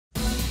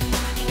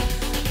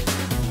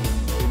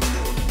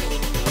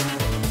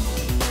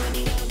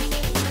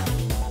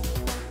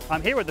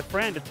I'm here with a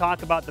friend to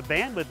talk about the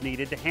bandwidth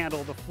needed to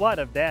handle the flood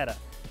of data.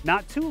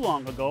 Not too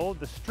long ago,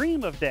 the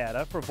stream of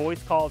data for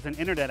voice calls and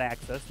internet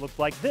access looked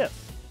like this.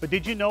 But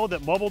did you know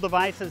that mobile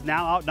devices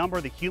now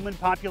outnumber the human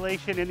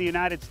population in the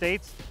United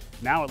States?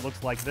 Now it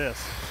looks like this.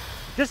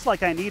 Just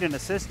like I need an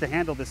assist to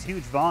handle this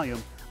huge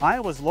volume,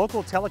 Iowa's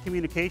local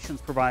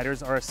telecommunications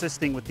providers are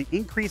assisting with the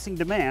increasing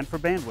demand for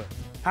bandwidth.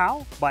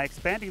 How? By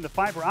expanding the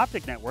fiber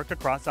optic network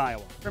across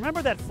Iowa.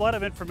 Remember that flood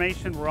of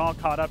information we're all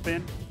caught up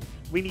in?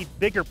 We need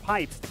bigger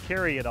pipes to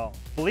carry it all.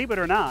 Believe it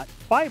or not,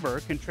 fiber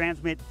can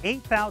transmit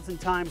 8,000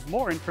 times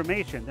more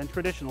information than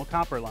traditional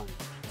copper lines.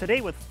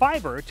 Today with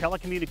fiber,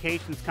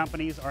 telecommunications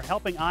companies are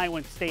helping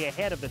Iowans stay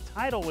ahead of the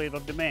tidal wave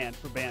of demand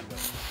for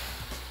bandwidth.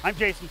 I'm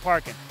Jason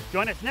Parkin.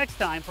 Join us next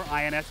time for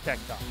INS Tech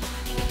Talk.